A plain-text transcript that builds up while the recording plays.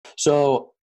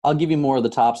So I'll give you more of the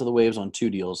tops of the waves on two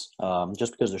deals,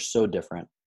 just because they're so different.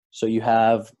 So you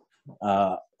have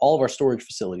all of our storage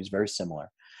facilities very similar.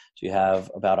 So you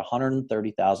have about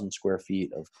 130,000 square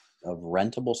feet of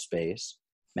rentable space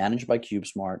managed by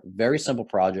CubeSmart. Very simple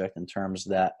project in terms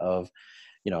that of,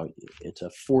 it's a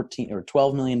 14 or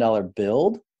 $12 million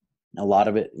build. A lot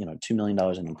of it, $2 million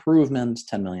in improvements,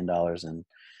 $10 million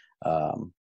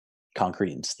in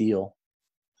concrete and steel.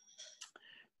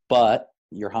 But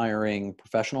you're hiring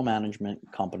professional management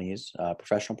companies,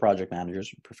 professional project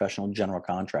managers, professional general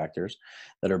contractors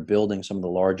that are building some of the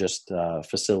largest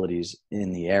facilities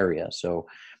in the area. So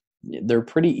they're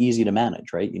pretty easy to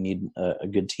manage, right? You need a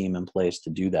good team in place to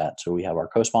do that. So we have our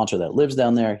co-sponsor that lives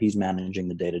down there. He's managing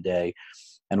the day-to-day.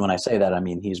 And when I say that, I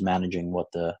mean he's managing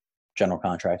what the general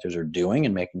contractors are doing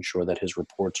and making sure that his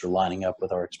reports are lining up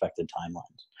with our expected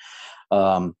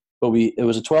timelines. But it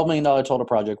was a $12 million total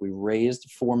project. We raised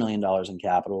 $4 million in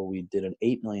capital. We did an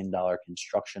 $8 million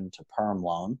construction to perm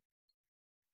loan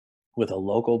with a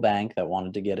local bank that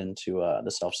wanted to get into the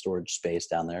self-storage space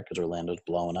down there because Orlando's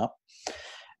blowing up.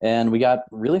 And we got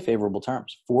really favorable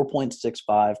terms,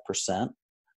 4.65%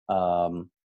 on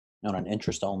an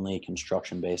interest-only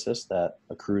construction basis that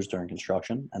accrues during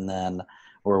construction, and then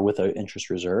or with an interest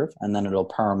reserve, and then it'll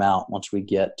perm out once we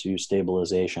get to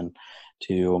stabilization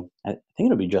to, I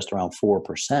think it'll be just around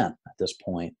 4% at this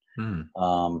point.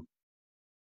 But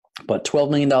 $12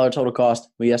 million total cost,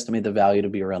 we estimate the value to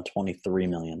be around $23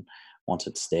 million once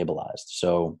it's stabilized.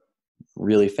 So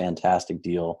really fantastic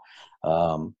deal.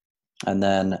 And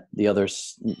then the other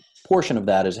portion of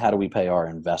that is how do we pay our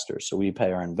investors? So we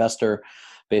pay our investor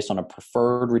based on a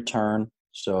preferred return.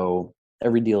 So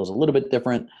every deal is a little bit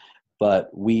different, but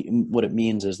what it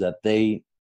means is that they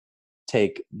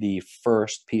take the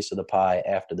first piece of the pie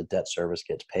after the debt service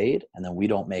gets paid, and then we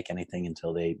don't make anything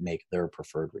until they make their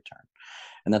preferred return.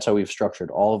 And that's how we've structured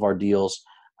all of our deals.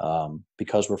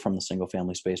 Because we're from the single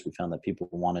family space, we found that people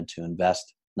wanted to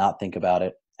invest, not think about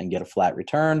it, and get a flat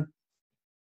return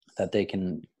that they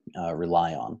can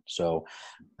rely on. So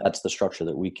that's the structure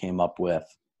that we came up with,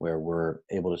 where we're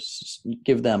able to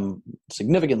give them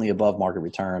significantly above market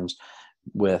returns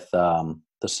with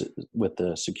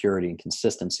the security and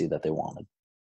consistency that they wanted.